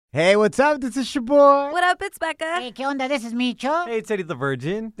Hey, what's up? This is your boy. What up? It's Becca. Hey, ¿qué onda? This is Micho. Hey, it's Eddie the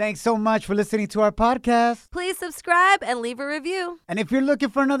Virgin. Thanks so much for listening to our podcast. Please subscribe and leave a review. And if you're looking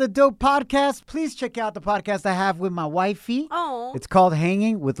for another dope podcast, please check out the podcast I have with my wifey. Oh. It's called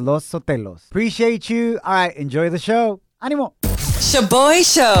Hanging with Los Sotelos. Appreciate you. All right, enjoy the show. Ánimo. Shaboy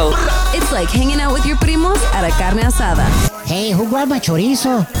Show. It's like hanging out with your primos at a carne asada. Hey, who grabbed my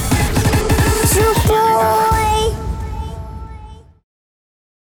chorizo?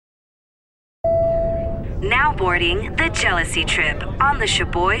 Now boarding the jealousy trip on the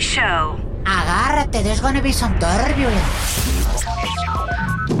Shaboy Show. Agárrate, there's gonna be some turbulence.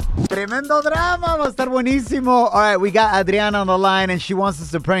 Tremendo drama. Va a estar buenísimo. All right, we got Adriana on the line, and she wants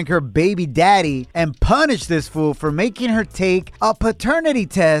us to prank her baby daddy and punish this fool for making her take a paternity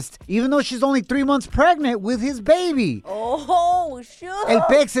test, even though she's only 3 months pregnant with his baby. Oh, sure. El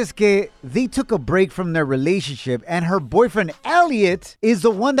pex es que they took a break from their relationship, and her boyfriend, Elliot, is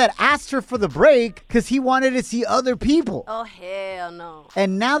the one that asked her for the break because he wanted to see other people. Oh, hell no.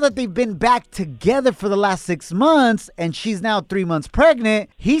 And now that they've been back together for the last 6 months, and she's now 3 months pregnant,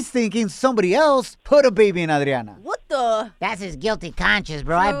 he's thinking somebody else put a baby in Adriana. What the? That's his guilty conscience,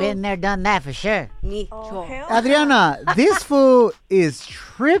 bro. I've been there, done that for sure. Adriana, this fool is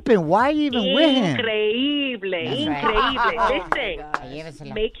tripping. Why are you even with him? Increíble.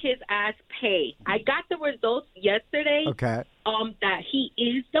 Listen, make his ass pay. I got the results yesterday. Okay. That he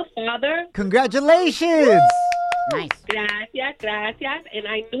is the father. Congratulations. Nice. Gracias. And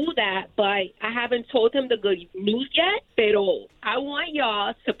I knew that, but I haven't told him the good news yet. Pero I want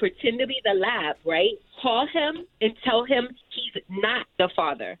y'all to pretend to be the lab, right? Call him and tell him he's not the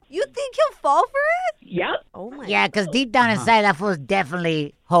father. You think he'll fall for it? Yep. Oh, my Yeah, because deep down inside, that fool's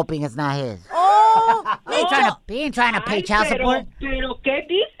definitely hoping it's not his. Oh, He ain't trying to pay child support. Pero, ¿qué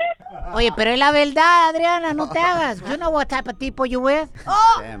dices? Oye, pero es la verdad, Adriana, no te hagas. You know what type of tipo you with?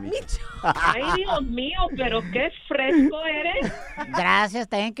 Oh, Damn. Ay, Dios mío, pero qué fresco eres. Gracias,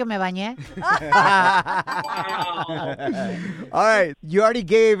 thank you, me bañé. All right. You already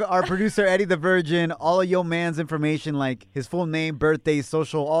gave our producer, Eddie the Virgin, all of your man's information, like his full name, birthday,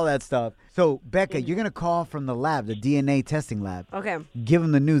 social, all that stuff. So, Becca, you're going to call from the lab, the DNA testing lab. Okay. Give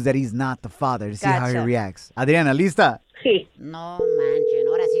him the news that he's not the father to see how he Gotcha. reacts. Adriana, ¿lista? Sí. No manchen,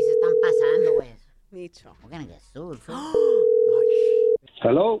 ahora sí se están pasando, güey. Micho. We're gonna get sued.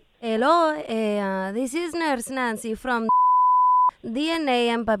 Hello? Hello, this is Nurse Nancy from DNA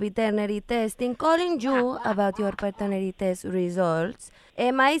and Paternity testing, calling you about your paternity test results.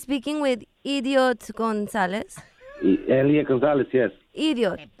 Am I speaking with Idiot Gonzalez? Elliot Gonzalez, yes.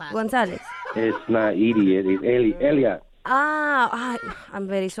 Idiot Gonzalez. It's not idiot, it's Elliot. I'm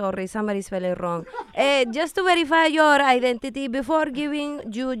very sorry. Somebody spelled it wrong. Just to verify your identity, before giving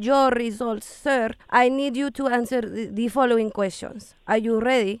you your results, sir, I need you to answer the following questions. Are you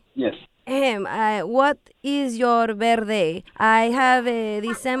ready? Yes. What is your birthday? I have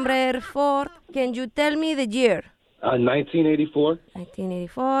December 4th. Can you tell me the year? 1984.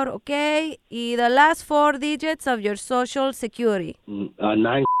 1984, okay. Y the last 4 digits of your social security.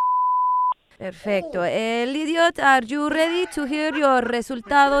 9. Perfecto. El idiot, are you ready to hear your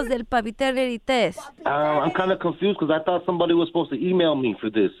resultados del paternity test? I'm kind of confused because I thought somebody was supposed to email me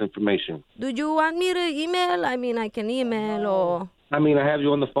for this information. Do you want me to email? I mean, I can email or... I mean, I have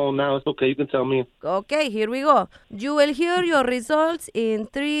you on the phone now. It's okay. You can tell me. Okay, here we go. You will hear your results in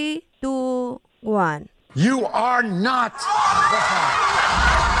 3, 2, 1. You are not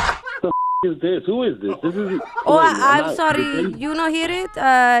Who is this? Who is this? This is. Oh, Wait, I'm sorry. You not hear it?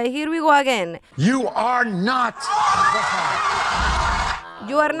 Here we go again. You are not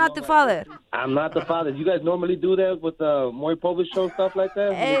You are not the father. I'm not the father. You guys normally do that with Maury Povich show stuff like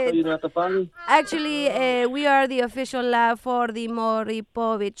that? When they tell you're not the father? Actually, we are the official lab for the Maury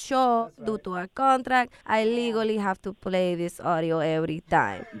Povich show. Due to our contract, I legally have to play this audio every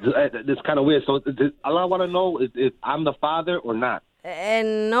time. It's kind of weird. So all I want to know is if I'm the father or not.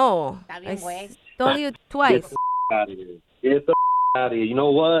 No. I told you twice. Get the out of here. Get the out of here. You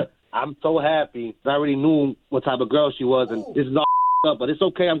know what? I'm so happy. I already knew what type of girl she was, and this is all up. But it's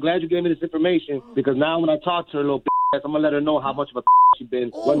okay. I'm glad you gave me this information because now when I talk to her little ass, I'm going to let her know how much of a she's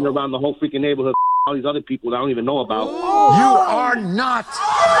been running around the whole freaking neighborhood. All these other people that I don't even know about. You are not.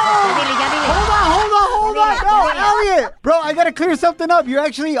 Hold on. No, Elliot. Bro, I got to clear something up. You're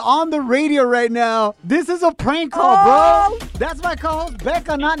actually on the radio right now. This is a prank call, bro. That's my co-host,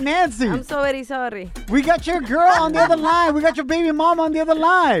 Becca, not Nancy. I'm so very sorry. We got your girl on the other line. We got your baby mom on the other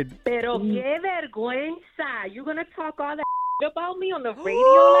line. Pero qué vergüenza. You're going to talk all that about me on the radio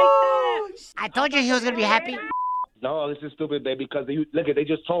like that? I told you he was going to be happy. No, this is stupid, baby, because they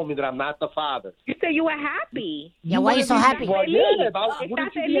just told me that I'm not the father. You said you were happy. Yeah, why are you so happy? Well, yeah,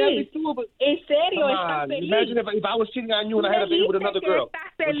 wouldn't you be happy too? But En serio, come estás on, feliz. imagine if I was cheating on you and I had a baby with another girl.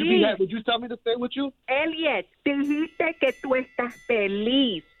 Would you tell me to stay with you? Elliot, dijiste que tú estás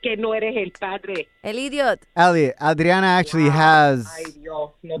feliz, que no eres el padre. El idiot. Elliot, Adriana actually has Ay,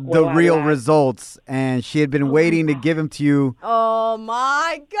 Dios, no the puedo real hablar. results, and she had been waiting to give them to you. Oh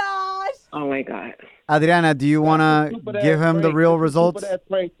my gosh. Oh, my God. Adriana, do you want to give him the real results?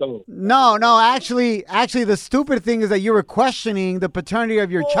 No, actually, the stupid thing is that you were questioning the paternity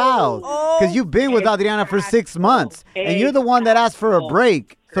of your child because you've been with Adriana for 6 months, and you're the one that asked for a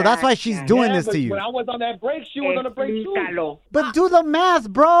break. So that's why she's doing this to you. When I was on that break, she was on a break too. Explícalo. But do the math,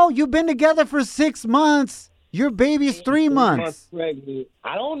 bro. You've been together for 6 months. Your baby's 3 months. Pregnant.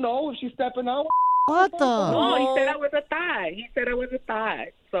 I don't know if she's stepping out. What the? No, he said I was a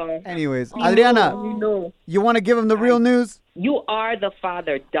thigh. So, Anyways, Adriana, no. you want to give him the real news? You are the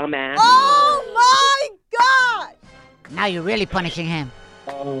father, dumbass. Oh my gosh. Now you're really punishing him.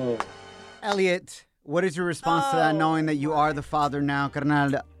 Oh. Elliot, what is your response to that, knowing that you are the father now,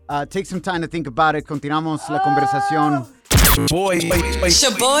 carnal? Take some time to think about it. Continuamos la conversación.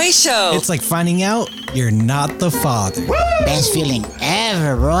 Shaboy Show. It's like finding out you're not the father. Best feeling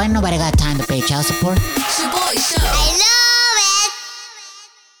ever, bro. Ain't nobody got time to pay child support. Shaboy Show.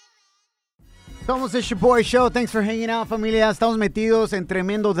 Somos el Shaboy Show. Thanks for hanging out, familia. Estamos metidos en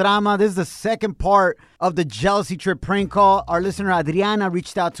tremendo drama. This is the second part of the jealousy trip prank call. Our listener Adriana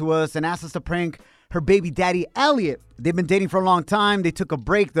reached out to us and asked us to prank her baby daddy, Elliot. They've been dating for a long time. They took a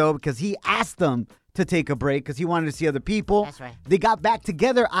break, though, because he asked them to take a break because he wanted to see other people. That's right. They got back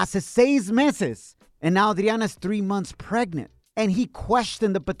together hace 6 meses. And now Adriana's 3 months pregnant. And he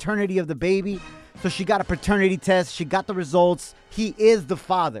questioned the paternity of the baby. So she got a paternity test. She got the results. He is the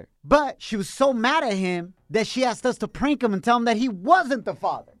father. But she was so mad at him that she asked us to prank him and tell him that he wasn't the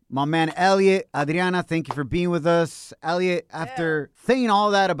father. My man Elliot, Adriana, thank you for being with us. Elliot, after saying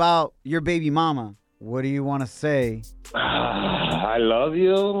all that about your baby mama, what do you want to say? I love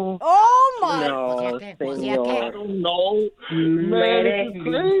you. Oh my. No, Pues señor. ya I que- don't know. Man, Eres it's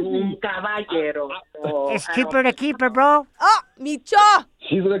crazy. un caballero. Oh, It's keeper to keeper, bro. Oh, Micho.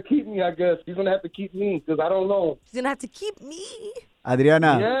 She's going to keep me, I guess. She's going to have to keep me because I don't know. She's going to have to keep me.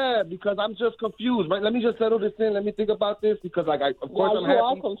 Adriana. Yeah, because I'm just confused. Right? Let me just settle this in. Let me think about this because, of course, I'm you are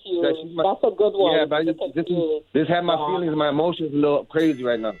happy. confused. That she's my, That's a good one. Yeah, but this had my feelings and my emotions a little crazy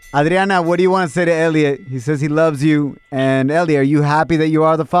right now. Adriana, what do you want to say to Elliot? He says he loves you. And Elliot, are you happy that you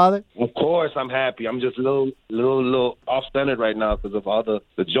are the father? Of course, I'm happy. I'm just a little off-centered right now because of all the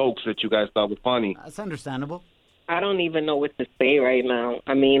jokes that you guys thought were funny. That's understandable. I don't even know what to say right now.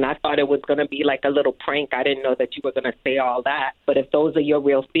 I mean, I thought it was going to be like a little prank. I didn't know that you were going to say all that. But if those are your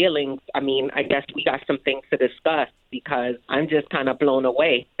real feelings, I mean, I guess we got some things to discuss because I'm just kind of blown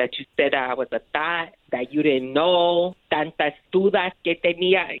away that you said I was a thought, that you didn't know, tantas dudas que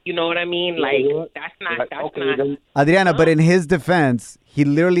tenía, you know what I mean? Like, that's not. Then, Adriana, but in his defense, he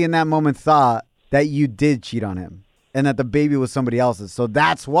literally in that moment thought that you did cheat on him and that the baby was somebody else's. So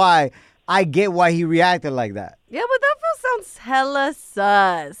that's why I get why he reacted like that. Yeah, but that fool sounds hella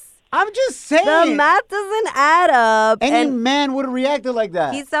sus. I'm just saying. The math doesn't add up. Any and man would have reacted like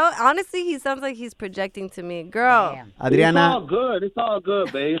that. honestly, he sounds like he's projecting to me. Girl. Damn. Adriana. It's all good. It's all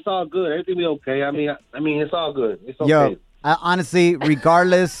good, babe. It's all good. Everything will be okay. I mean, it's all good. It's okay. Yo, honestly,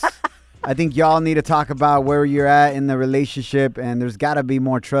 regardless, I think y'all need to talk about where you're at in the relationship, and there's got to be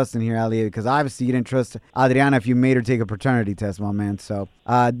more trust in here, Elliot, because obviously you didn't trust Adriana if you made her take a paternity test, my man. So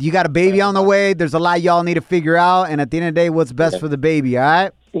you got a baby on the way. There's a lot y'all need to figure out, and at the end of the day, what's best for the baby, all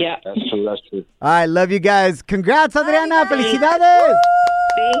right? Yeah. That's true. That's true. All right, love you guys. Congrats, Adriana. Felicidades.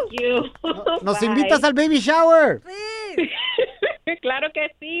 Thank you. Nos Bye. invitas al baby shower. Please. Claro que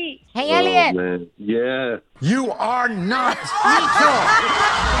sí. Hey, Oh, Elliot. man. Yeah. You are not.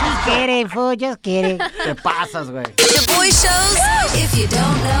 Just kidding, fool. Just kidding. Te pasas, güey. Shaboy Shows. If you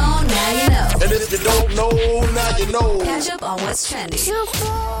don't know, now you know. And if you don't know, now you know. Catch up on what's trending.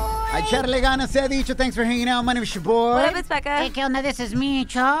 A echarle ganas, se ha dicho. Thanks for hanging out. My name is your boy. What up, it's Becca? Hey, ¿qué onda? This is me,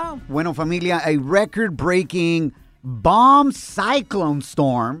 Cho. Bueno, familia, a record-breaking bomb cyclone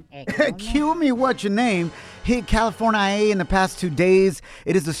storm. Cue me what your name. Hit California in the past 2 days.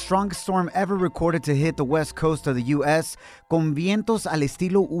 It is the strongest storm ever recorded to hit the west coast of the U.S. con vientos al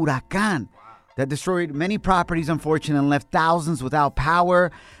estilo huracán that destroyed many properties, unfortunately, and left thousands without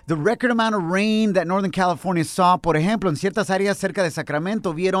power. The record amount of rain that Northern California saw, por ejemplo, en ciertas áreas cerca de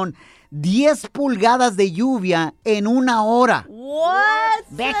Sacramento, vieron 10 pulgadas de lluvia en una hora. What?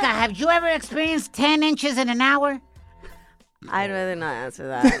 Becca, have you ever experienced 10 inches in an hour? I'd rather not answer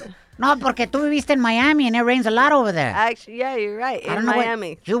that. No, porque tú viviste in Miami and it rains a lot over there. Actually, yeah, you're right. I don't In know Miami.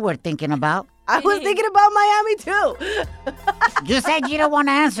 what you were thinking about. I was thinking about Miami, too. You said you don't want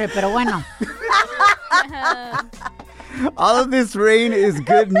to answer, pero bueno. All of this rain is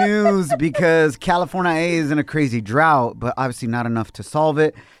good news because California is in a crazy drought, but obviously not enough to solve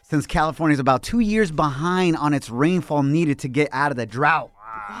it since California is about 2 years behind on its rainfall needed to get out of the drought.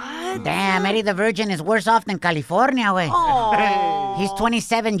 What? Damn, Eddie the Virgin is worse off than California, güey. Oh. He's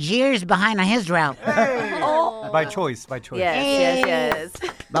 27 years behind on his drought. Oh. By choice. Yes.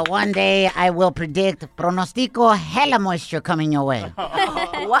 But one day I will predict pronostico hella moisture coming your way.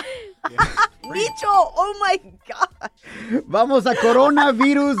 What? Micho, oh my God. Vamos a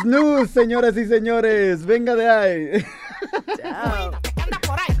coronavirus news, señoras y señores. Venga de ahí.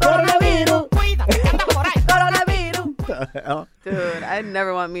 Coronavirus. What the hell? Dude, I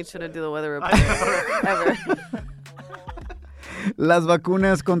never want Micho to do the weather report. Ever. Las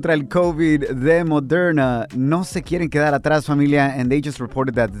vacunas contra el COVID de Moderna no se quieren quedar atrás, familia, and they just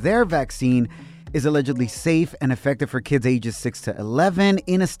reported that their vaccine is allegedly safe and effective for kids ages 6 to 11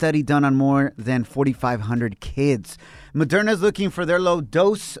 in a study done on more than 4,500 kids. Moderna is looking for their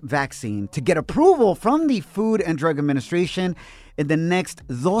low-dose vaccine to get approval from the Food and Drug Administration in the next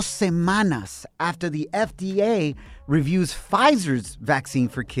 2 semanas after the FDA reviews Pfizer's vaccine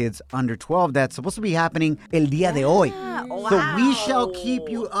for kids under 12. That's supposed to be happening el día de hoy. Wow. So we shall keep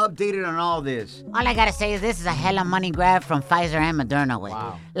you updated on all this. All I gotta say is this is a hella money grab from Pfizer and Moderna, güey.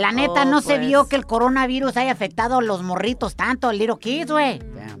 Wow. La neta, no se vio que el coronavirus haya afectado a los morritos tanto, little kids, güey.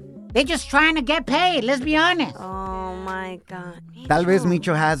 Damn. They're just trying to get paid, let's be honest. Oh my God. Tal vez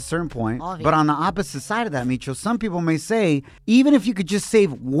Micho has a certain point, Obvio. but on the opposite side of that, Micho, some people may say, even if you could just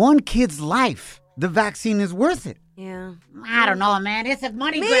save one kid's life, the vaccine is worth it. Yeah. I don't know, man. It's a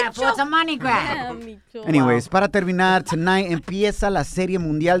money grab, fool. It's a money grab. Anyways, para terminar, tonight empieza la Serie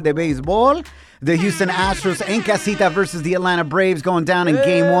Mundial de Béisbol. The Houston Astros en casita versus the Atlanta Braves going down in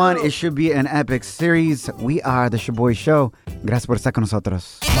Game 1. It should be an epic series. We are the Shaboy Show. Gracias por estar con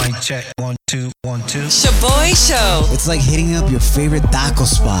nosotros. Mic check. 1, 2, 1, 2. Shaboy Show. It's like hitting up your favorite taco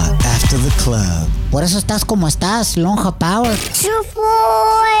spot after the club. Por eso estás como estás, Lonja Power.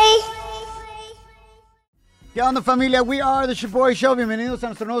 ¿Qué onda, familia? We are the Shaboy Show. Bienvenidos a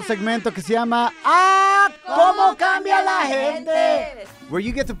nuestro nuevo segmento que se llama ¿Cómo cambia la gente? Where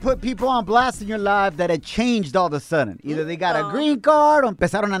you get to put people on blast in your life that had changed all of a sudden. Either they got a green card, o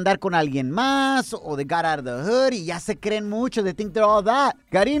empezaron a andar con alguien más, or they got out of the hood y ya se creen mucho. They think they're all that.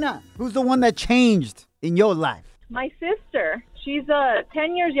 Karina, who's the one that changed in your life? My sister. She's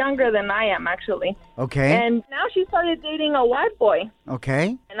 10 years younger than I am, actually. Okay. And now she started dating a white boy.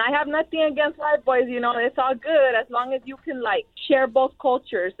 Okay. And I have nothing against white boys, you know. It's all good as long as you can, like, share both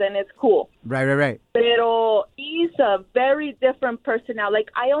cultures, then it's cool. Right. Pero he's a very different person now.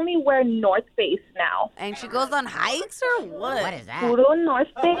 Like, I only wear North Face now. And she goes on hikes or what? What is that? Puro North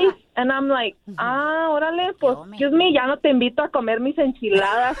Face. And I'm like, órale, pues, excuse me, ya no te invito a comer mis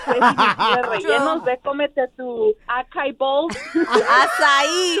enchiladas, pues, y mis chiles rellenos. Ve, cómete tu acai bowl.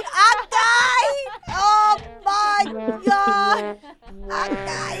 Azaí. Acai. Oh my God.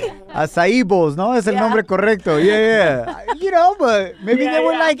 Acai. Acai bowls, ¿no? Es el nombre correcto. Yeah. You know, but maybe they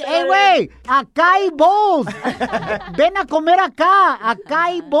were like, hey, güey, acá hay bowls. Ven a comer acá. Acá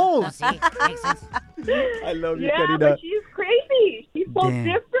hay bowls. Sí, makes sense. I love you, Yeah, Karina. but she's crazy. She's so Damn.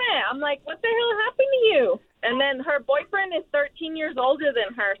 different. I'm like, what the hell happened to you? And then her boyfriend is 13 years older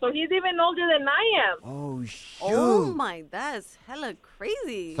than her, so he's even older than I am. Oh, shoot. Oh my, that's hella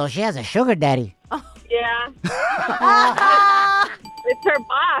crazy. So she has a sugar daddy. Yeah. It's her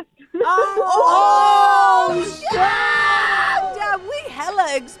boss. Oh, shit! Yeah, we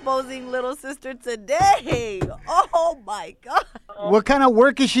hella exposing little sister today. Oh my God. What kind of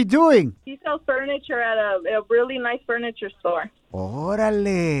work is she doing? She sells furniture at a really nice furniture store.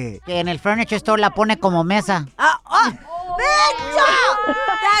 Órale. Que en el furniture store la pone como mesa.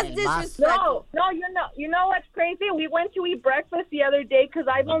 That's disrespectful. No, you know what's crazy? We went to eat breakfast the other day because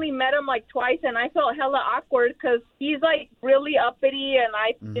I've only met him like twice, and I felt hella awkward because he's like really uppity, and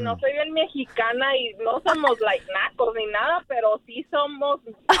I, you know, soy bien mexicana y no somos like nacos ni nada, pero sí somos.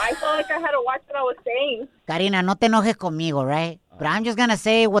 I felt like I had to watch what I was saying. Karina, no te enojes conmigo, right? But I'm just gonna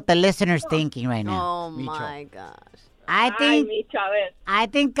say what the listener's thinking right now. Oh my gosh. I Ay,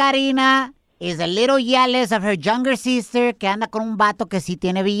 think Karina is a little jealous of her younger sister que anda con un vato que sí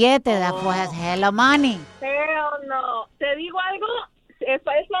tiene billete. That fool has hella money. Hell no. Te digo algo, if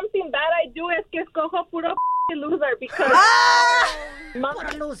it's something bad I do es que escojo puro loser because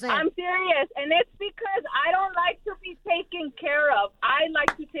I'm serious, and it's because I don't like to be taken care of. I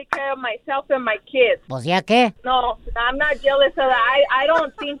like to take care care of myself and my kids. Pues ya qué. No, I'm not jealous of that. I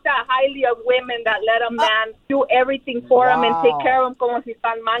don't think that highly of women that let a man do everything for them and take care of them como si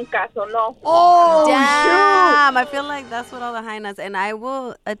están mancas o no. Oh, damn. I feel like that's what all the hyenas, and I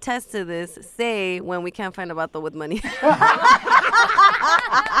will attest to this, say when we can't find a vato with money.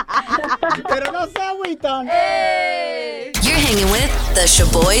 Pero no se agüitan. Hey. You're hanging with The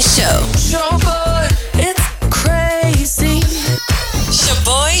Shaboy Show. Shaboy, it's crazy.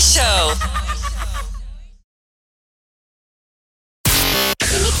 Shaboy Show.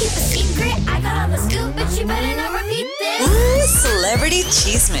 Can you keep a secret? I got all the scoop, but you better not repeat this. Ooh, Celebrity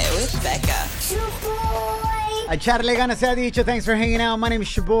Cheesemate with Becca. A echarle ganas se ha dicho. Thanks for hanging out. My name is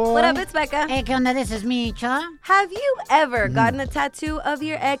Shaboy. What up, it's Becca. Hey, ¿qué onda? This is me, Cha. Have you ever gotten a tattoo of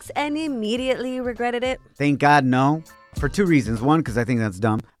your ex and immediately regretted it? Thank God, no. For two reasons. One, because I think that's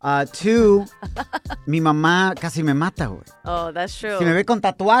dumb. Two, mi mamá casi me mata, güey. Oh, that's true. Si me ve con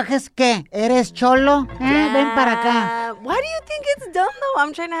tatuajes, ¿qué? ¿Eres cholo? Ven para acá. Why do you think it's dumb, though?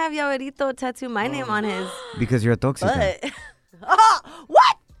 I'm trying to have Yaverito tattoo my name on his Because you're a toxic. But,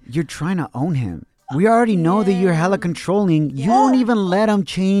 what? You're trying to own him. We already know that you're hella controlling. You don't even let him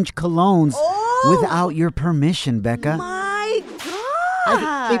change colognes without your permission, Becca. My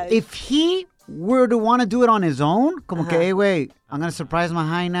God. If he were to want to do it on his own, como que, hey, wait, I'm going to surprise my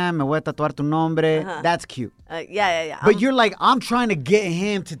hyena, me voy a tatuar tu nombre, that's cute. Yeah. But you're like, I'm trying to get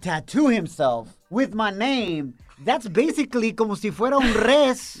him to tattoo himself with my name. That's basically como si fuera un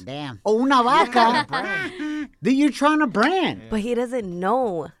res o una vaca that you're trying to brand. But he doesn't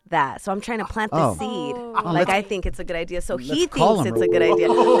know that. So I'm trying to plant the seed. Like, I think it's a good idea. So he thinks it's a good idea.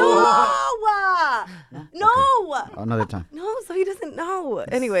 No! Another time. No, so he doesn't know.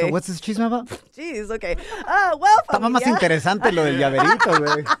 Anyway. So what's this chisme about? Jeez, okay. Well, Está más interesante lo del llaverito,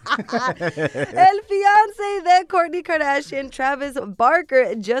 güey. El fiancé de Kourtney Kardashian, Travis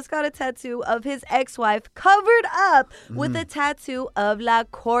Barker, just got a tattoo of his ex-wife covered up with a tattoo of La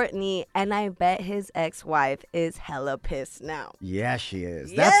Kourtney. And I bet his ex-wife is hella pissed now. Yeah, she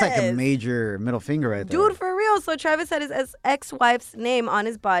is. That's like a major middle finger right there. Dude, for real. So Travis had his ex-wife's name on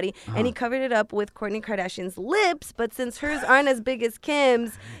his body, and he covered it up with Kourtney Kardashian's lips. But since hers aren't as big as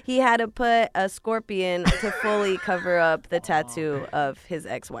Kim's, he had to put a scorpion to fully cover up the tattoo of his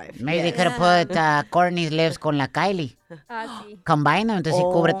ex-wife. Maybe they could have put Kourtney's lips con la Kylie. Combine them, entonces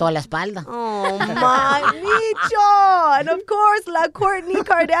cubre toda la espalda. Oh, my Micho! And of course, La Kourtney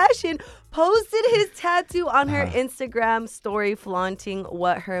Kardashian posted his tattoo on her Instagram story, flaunting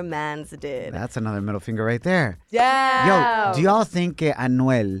what her mans did. That's another middle finger right there. Yeah. Yo, do y'all think que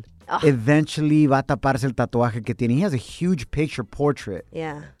Anuel eventually va a taparse el tatuaje que tiene? He has a huge picture portrait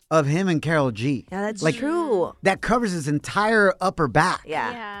of him and Karol G. Yeah, that's true. That covers his entire upper back.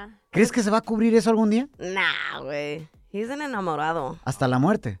 Yeah. ¿Crees que se va a cubrir eso algún día? Nah, güey. He's an enamorado. Hasta la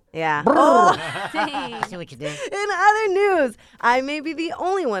muerte. Yeah. I see what you did. In other news, I may be the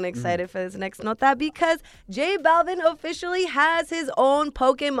only one excited for this next nota because J Balvin officially has his own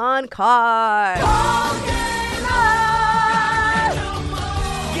Pokemon card.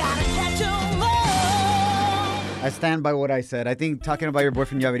 I stand by what I said. I think talking about your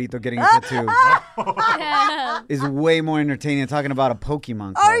boyfriend Llaverito getting a tattoo is way more entertaining than talking about a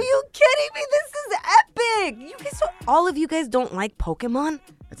Pokemon card. Are you kidding me? This is epic. All of you guys don't like Pokemon?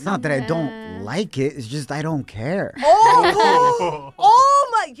 It's not that I don't like it. It's just I don't care. Oh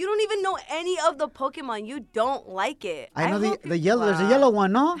my. You don't even know any of the Pokemon. You don't like it. I know the yellow. There's a yellow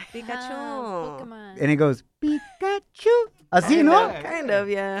one, no? Pikachu. And it goes, Pikachu. Así, no? Kind of,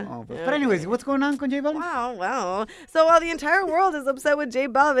 yeah. Oh, but anyways, what's going on con J Balvin? Wow. So while the entire world is upset with J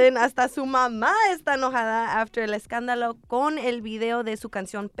Balvin, hasta su mamá está enojada after el escándalo con el video de su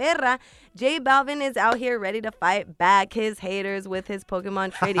canción Perra, J Balvin is out here ready to fight back his haters with his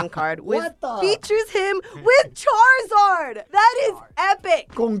Pokemon trading card, which features him with Charizard. That is epic.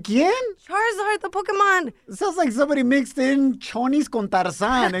 ¿Con quién? Charizard, the Pokemon. It sounds like somebody mixed in Chonis con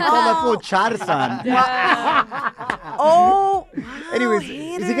Tarzan and called that fool Charzan. Oh, wow, anyways,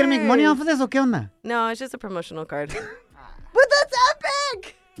 haters. Is he going to make money off of this or qué onda? No, it's just a promotional card. But that's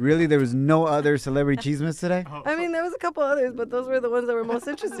epic! Really? There was no other celebrity chismes today? I mean, there was a couple others, but those were the ones that were most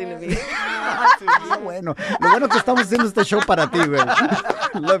interesting to me. Bueno, lo bueno que estamos haciendo este show para ti, güey.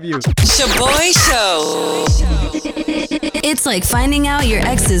 Love you. Shaboy Show. It's like finding out your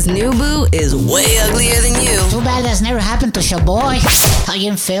ex's new boo is way uglier than you. Too bad that's never happened to Shaboy. How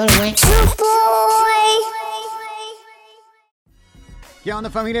you feel, güey? Shaboy. ¿Qué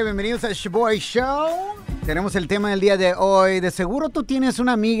onda, familia? Bienvenidos al Shaboy Show. Tenemos el tema del día de hoy. De seguro tú tienes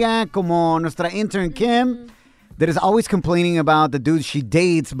una amiga como nuestra intern Kim that is always complaining about the dudes she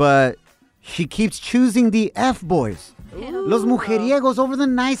dates, but she keeps choosing the F-boys. Los mujeriegos over the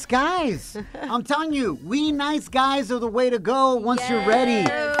nice guys. I'm telling you, we nice guys are the way to go once you're ready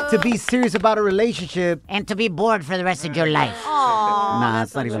to be serious about a relationship. And to be bored for the rest of your life. Nah,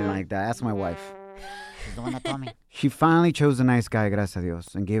 it's not even like that. Ask my wife. She's the one that told me. She finally chose a nice guy, gracias a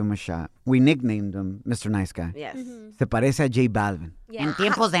Dios, and gave him a shot. We nicknamed him Mr. Nice Guy. Yes. Se parece a J Balvin. En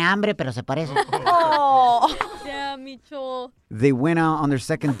tiempos de hambre, pero se parece. Oh. Damn, Micho. They went out on their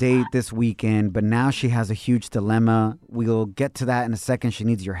second date this weekend, but now she has a huge dilemma. We'll get to that in a second. She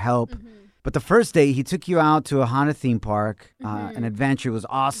needs your help. But the first day, he took you out to a haunted theme park. An adventure. It was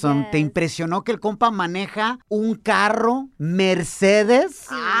awesome. Yes. ¿Te impresionó que el compa maneja un carro Mercedes?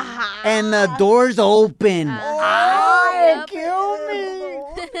 And the doors open. Ay, kill me.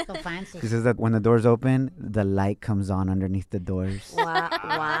 So fancy. He says that when the doors open, the light comes on underneath the doors.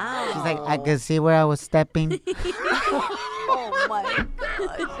 Wow. She's like, I could see where I was stepping. Oh, my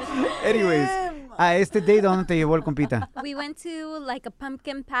gosh. Anyways, a este date, ¿dónde te llevó el compita? We went to like a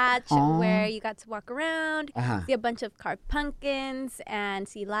pumpkin patch where you got to walk around, see a bunch of carved pumpkins, and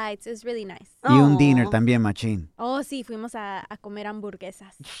see lights. It was really nice. Y un dinner también, machín. Oh, sí, fuimos a comer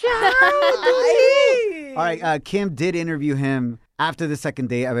hamburguesas. All right, Kim did interview him after the second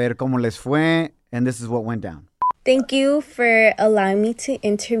date. A ver cómo les fue, and this is what went down. Thank you for allowing me to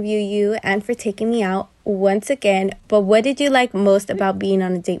interview you and for taking me out once again. But what did you like most about being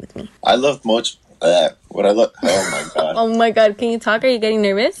on a date with me? I loved much. What I love. Oh my God. Oh my God. Can you talk? Are you getting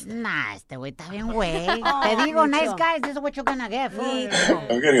nervous? Nah, este güey está bien güey. Te digo, nice guys, this is what you're gonna get, fool.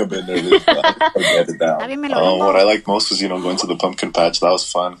 I'm getting a bit nervous, but I'll get it down. What I liked most was, going to the pumpkin patch. That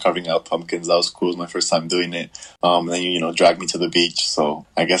was fun. Carving out pumpkins. That was cool. It was my first time doing it. And then you dragged me to the beach. So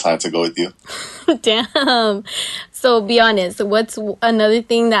I guess I had to go with you. Damn. So be honest. What's another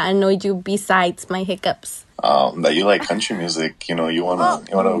thing that annoyed you besides my hiccups? That you like country music. You wanna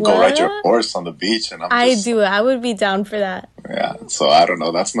go ride your horse on the beach, and I do. I would be down for that. Yeah. So I don't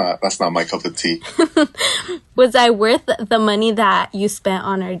know. That's not my cup of tea. Was I worth the money that you spent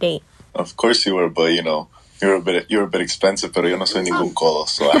on our date? Of course you were, but you're a bit expensive. Pero yo no soy ningún codo,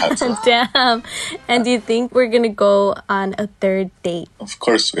 so I had to. Damn. And do you think we're gonna go on a third date? Of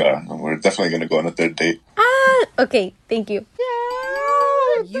course we are. We're definitely gonna go on a third date. Okay. Thank you.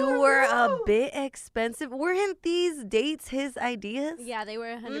 You were a bit expensive. Weren't these dates his ideas? Yeah, they were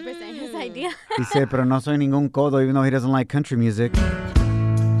 100% his idea. Dice, pero no soy ningún codo, even though he doesn't like country music.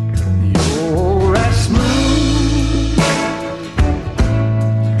 You're as smooth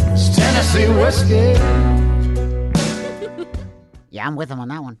as Tennessee whiskey. Yeah, I'm with him on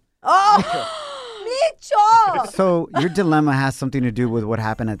that one. Micho! So your dilemma has something to do with what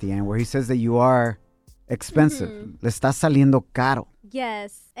happened at the end, where he says that you are expensive. Le estás saliendo caro.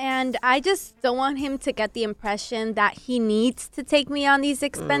 Yes, and I just don't want him to get the impression that he needs to take me on these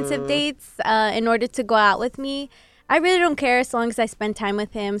expensive dates in order to go out with me. I really don't care as long as I spend time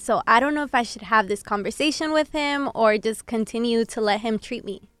with him, so I don't know if I should have this conversation with him or just continue to let him treat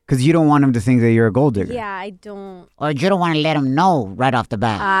me. Because you don't want him to think that you're a gold digger. Yeah, I don't. Or you don't want to let him know right off the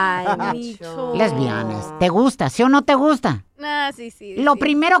bat. Ay, Micho. Let's be honest. ¿Te gusta? ¿Sí o no te gusta? Nah, sí. Lo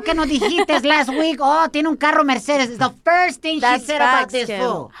primero que nos dijiste last week, tiene un carro Mercedes. It's the first thing she said about this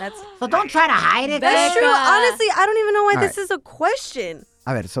fool. So don't try to hide it. That's true. Honestly, I don't even know why All this right. is a question.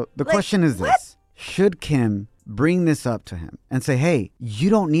 A ver, so the question is this. Should Kim bring this up to him and say, hey, you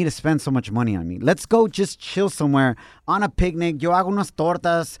don't need to spend so much money on me. Let's go just chill somewhere on a picnic. Yo hago unas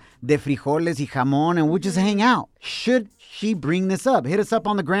tortas de frijoles y jamón and we'll just hang out. Should she bring this up? Hit us up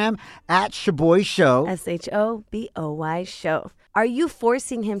on the gram at Shaboy Show. SHOBOY Show. Are you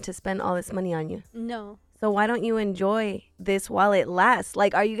forcing him to spend all this money on you? No. So why don't you enjoy this while it lasts?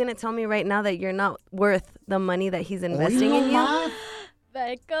 Like, are you going to tell me right now that you're not worth the money that he's investing in you?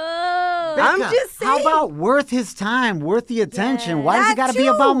 Becca. I'm just saying. How about worth his time, worth the attention? Why does it got to be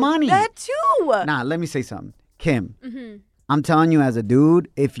about money? That too. Nah, let me say something. Kim, I'm telling you as a dude,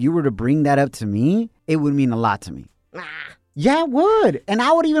 if you were to bring that up to me, it would mean a lot to me. Yeah, it would. And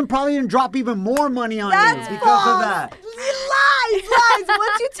I would probably drop even more money on you because of that. Lies.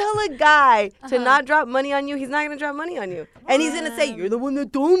 Once you tell a guy to not drop money on you, he's not going to drop money on you. And he's going to say, you're the one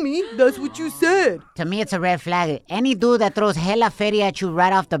that told me. That's what you said. To me, it's a red flag. Any dude that throws hella feria at you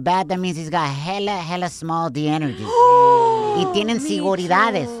right off the bat, that means he's got hella small D energy. Y tienen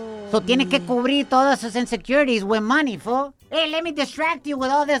seguridades. So tiene que cubrir todas sus insecurities with money, fool. Hey, let me distract you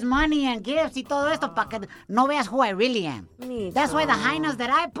with all this money and gifts y todo esto para que no veas who I really am. That's why the hyenas that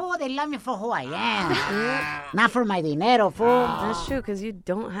I pull, they love me for who I am. Not for my dinero, fool. That's true, because you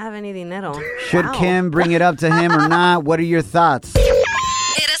don't have any dinero. Should Kim bring it up to him or not? What are your thoughts?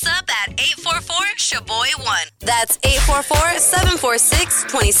 Hit us up at 844-SHABOY1. That's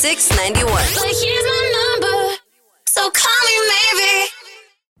 844-746-2691. Well, here's my number. So call me maybe.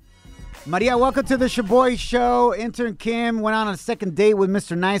 Maria, welcome to the Shaboy Show. Intern Kim went on a second date with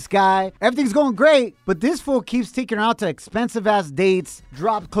Mr. Nice Guy. Everything's going great, but this fool keeps taking her out to expensive-ass dates,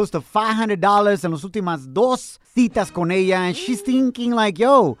 dropped close to $500 en los últimas dos citas con ella, and she's thinking like,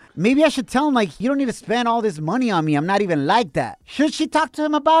 yo, maybe I should tell him, like, you don't need to spend all this money on me. I'm not even like that. Should she talk to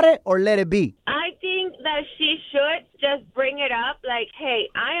him about it or let it be? I think that she should just bring it up like, hey,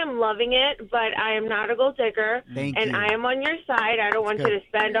 I am loving it, but I am not a gold digger. Thank and you. I am on your side. I don't want Good. you to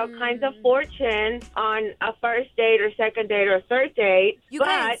spend all kinds of fortune on a first date or second date or third date.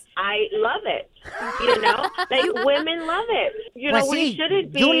 But I love it. You know? Like, women love it. You know, we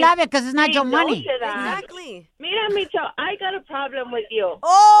shouldn't be. You love it because it's not your saying money. no to that. Exactly. Mira, Micho, I got a problem with you.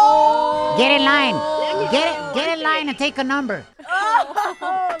 Oh! Get in line. Get in line and take a number.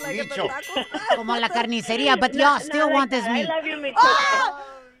 Oh, like Micho. Como la carnicería, but y'all still want this meat. I love you, Micho.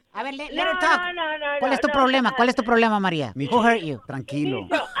 A ver, let her talk. No, ¿Cuál es tu problema? ¿Cuál es tu problema, María? Who hurt you? Tranquilo.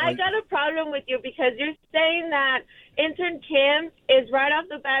 So I got a problem with you because you're saying that intern Kim is right off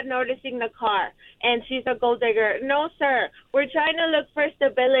the bat noticing the car and she's a gold digger. No, sir. We're trying to look for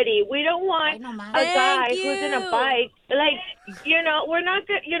stability. We don't want a guy who's in a bike. Like, you know, we're not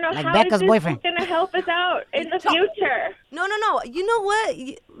good. You know, Like how Becca's is this boyfriend. going to help us out in the future? No. You know what?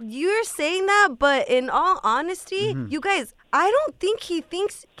 You're saying that, but in all honesty, you guys, I don't think he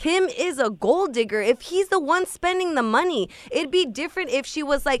thinks Kim is a gold digger if he's the one spending the money. It'd be different if she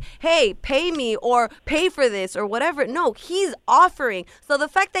was like, hey, pay me or pay for this or whatever. No, he's offering. So the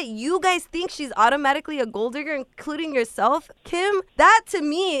fact that you guys think she's automatically a gold digger, including yourself, Kim, that to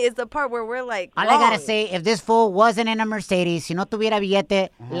me is the part where we're like, All I gotta say, if this fool wasn't in a Mercedes, si no tuviera billete,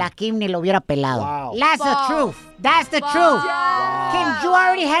 la Kim ni lo hubiera pelado. Wow. That's the truth. That's the truth. Kim, you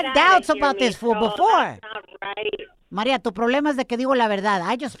already had doubts about this fool before. That's not right. Maria, tu problema es de que digo la verdad.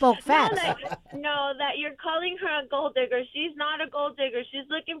 I just spoke facts. No, that you're calling her a gold digger. She's not a gold digger. She's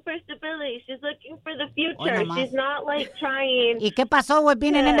looking for stability. She's looking for the future. She's not like trying. ¿Y qué pasó with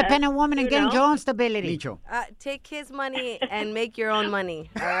being an independent woman and getting your own stability? Micho. take his money and make your own money.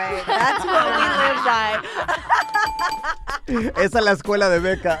 All right, that's what we live by. Esa es la escuela de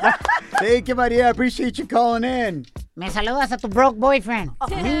Becca. Thank you, Maria. I appreciate you calling in. Me saludas a tu broke boyfriend.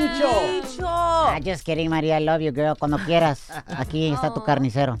 Micho. Just kidding, Maria. I love you, girl. Cuando quieras. Aquí está tu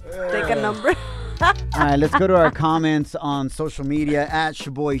carnicero. Take a number. All right, let's go to our comments on social media at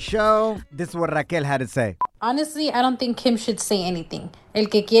Shaboy Show. This is what Raquel had to say. Honestly, I don't think Kim should say anything. El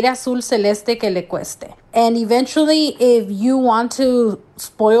que quiere azul celeste que le cueste. And eventually, if you want to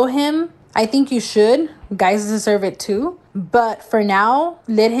spoil him, I think you should. Guys deserve it too. But for now,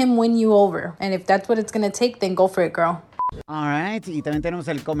 let him win you over. And if that's what it's going to take, then go for it, girl. All right, y también tenemos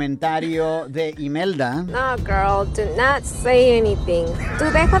el comentario de Imelda. No, girl, do not say anything.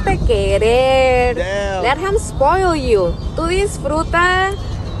 Tú déjate querer. Damn. Let him spoil you. Tú disfruta.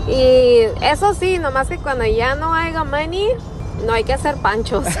 Y eso sí, nomás que cuando ya no haya money, no hay que hacer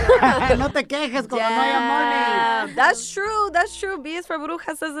panchos. No te quejes cuando no haya money. That's true. B.S. for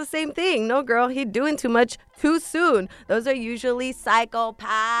Bruja says the same thing. No, girl, he doing too much too soon. Those are usually psychopaths.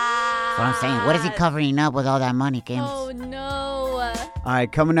 That's what I'm saying. What is he covering up with all that money, Kim? Oh, no. All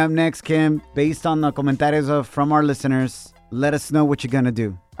right, coming up next, Kim, based on the comentarios from our listeners, let us know what you're going to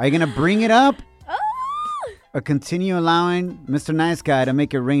do. Are you going to bring it up? Or continue allowing Mr. Nice Guy to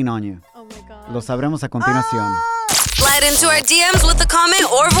make it rain on you? Oh, my God. Lo sabremos a continuación. Slide into our DMs with a comment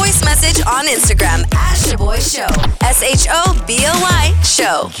or voice message on Instagram at Shaboy Show. SHOBOY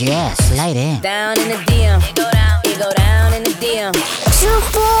Show. Yeah, slide in. Down in the DM. It go down in the DM.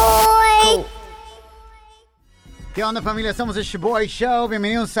 Shaboy. ¿Qué onda, familia? Somos el Shaboy Show.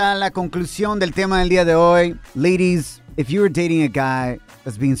 Bienvenidos a la conclusión del tema del día de hoy. Ladies, if you were dating a guy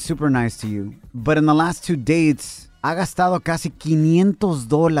that's being super nice to you, but in the last 2 dates, ha gastado casi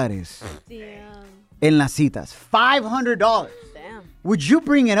 $500 en las citas. $500. Damn. Would you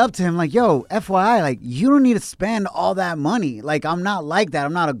bring it up to him like, yo, FYI, like, you don't need to spend all that money. Like, I'm not like that.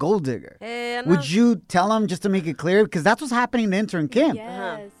 I'm not a gold digger. Would you tell him just to make it clear? Because that's what's happening to intern Kim.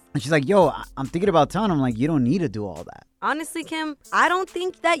 Yes. And she's like, yo, I'm thinking about telling him, like, you don't need to do all that. Honestly, Kim, I don't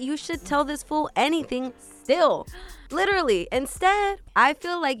think that you should tell this fool anything still. Literally. Instead, I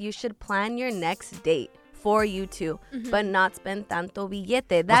feel like you should plan your next date for you two, but not spend tanto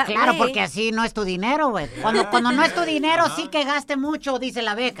billete. That Pues claro, way, porque así no es tu dinero, güey. Cuando no es tu dinero, sí que gaste mucho, dice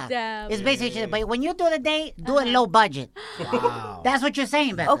la beca. It's basically, but when you do the date, do it low budget. Wow. That's what you're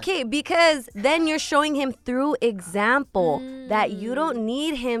saying, Becca. Okay, because then you're showing him through example that you don't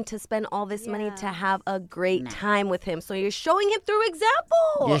need him to spend all this money to have a great time with him. So you're showing him through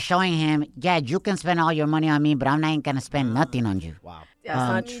example. You're showing him, yeah, you can spend all your money on me, but I'm not going to spend nothing on you. Wow. That's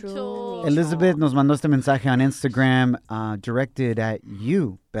not true. Elizabeth nos mandó este mensaje on Instagram directed at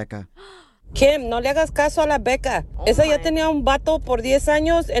you, Becca. Kim, no le hagas caso a la Becca. Esa ya tenía un vato por 10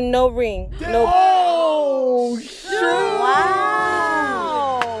 años and no ring. No. Oh, shit.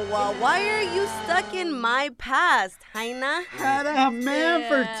 Wow. Well, why are you stuck in my past, Jaina? Had a man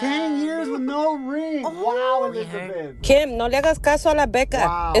for 10 years with no ring. Wow, Elizabeth. Kim, no le hagas caso a la Becca.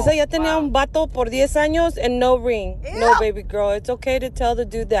 Wow. Esa ya tenía un vato por 10 años and no ring. Ew. No, baby girl. It's okay to tell the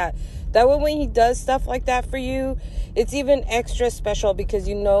dude that. That way when he does stuff like that for you, it's even extra special because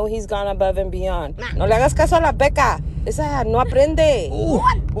you know he's gone above and beyond. No le hagas caso a la Becca. Esa no aprende.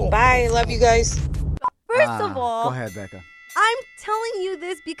 Bye. Love you guys. First of all, go ahead, Becca. I'm telling you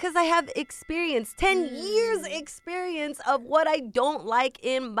this because I have experience, 10 years experience of what I don't like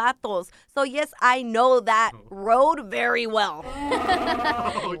in vatos. So yes, I know that road very well.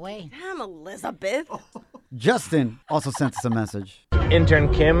 Damn, Elizabeth. Justin also sent us a message. Intern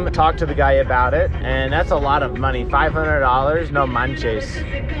Kim talked to the guy about it, and that's a lot of money. $500, no manches.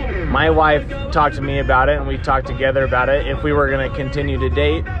 My wife talked to me about it, and we talked together about it. If we were going to continue to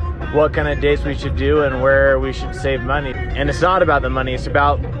date, what kind of dates we should do and where we should save money. And it's not about the money, it's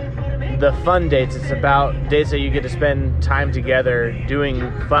about the fun dates. It's about dates that you get to spend time together doing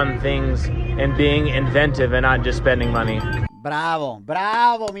fun things and being inventive and not just spending money. Bravo,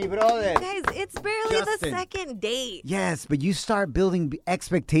 mi brother. Guys, it's barely Justin. the second date. Yes, but you start building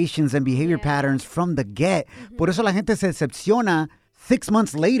expectations and behavior patterns from the get. Por eso la gente se decepciona 6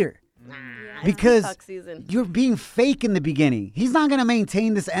 months later. Because you're being fake in the beginning. He's not going to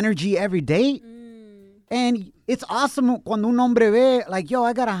maintain this energy every date. And it's awesome cuando un hombre ve, like, yo,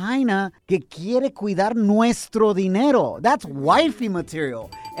 I got a Jaina que quiere cuidar nuestro dinero. That's wifey material.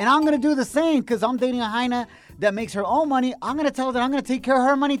 And I'm going to do the same because I'm dating a Jaina that makes her own money. I'm going to tell her that I'm going to take care of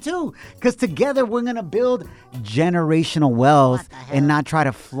her money too. Because together we're going to build generational wealth and not try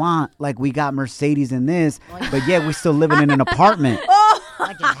to flaunt like we got Mercedes in this. But yeah, we're still living in an apartment.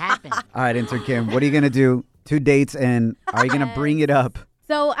 What just happened? All right, Intern Kim, what are you going to do? 2 dates, and are you going to bring it up?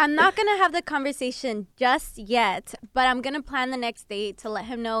 So I'm not going to have the conversation just yet, but I'm going to plan the next date to let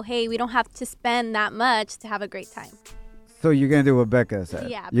him know, hey, we don't have to spend that much to have a great time. So you're going to do what Becca said.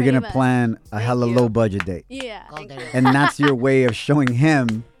 Yeah, you're going to pretty much. plan a hella low budget date. Yeah. And that's your way of showing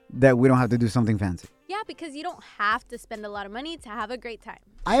him that we don't have to do something fancy. Yeah, because you don't have to spend a lot of money to have a great time.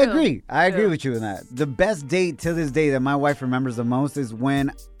 I agree. I agree with you in that. The best date to this day that my wife remembers the most is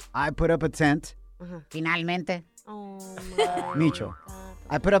when I put up a tent. Finalmente. Oh, Micho.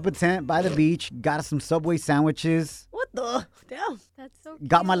 I put up a tent by the beach, got some Subway sandwiches. What the? Damn. That's so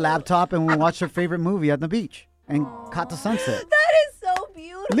Got my laptop, and we watched our favorite movie at the beach and caught the sunset. That is so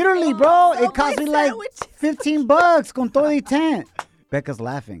beautiful. Literally, bro, it Subway cost me like $15 con todo y tent. Becca's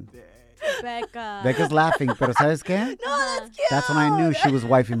laughing. Becca's laughing, pero ¿sabes qué? No, that's cute. That's when I knew she was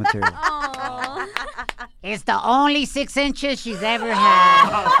wifey material. It's the only 6 inches she's ever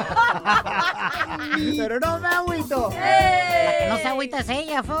had. Pero no me agüito. La que no se agüita es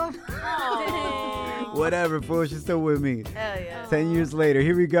ella, fool. Whatever, fool. She's still with me. Hell yeah. 10 years later.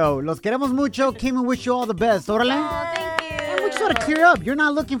 Here we go. Los queremos mucho. Kim and wish you all the best. Órale. Oh, thank you. And we just want to clear up. You're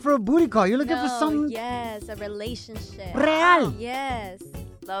not looking for a booty call. You're looking for something Yes, a relationship. real. Yes.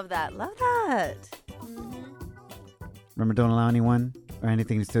 Love that. Love that. Remember, don't allow anyone or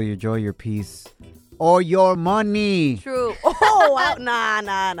anything to steal your joy, your peace, or your money. True. Oh, wow. Nah.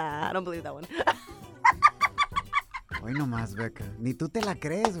 I don't believe that one. Hoy nomás, Becca. Ni tú te la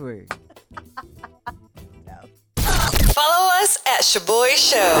crees, güey. Follow us at Shaboy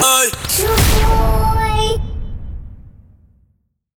Show.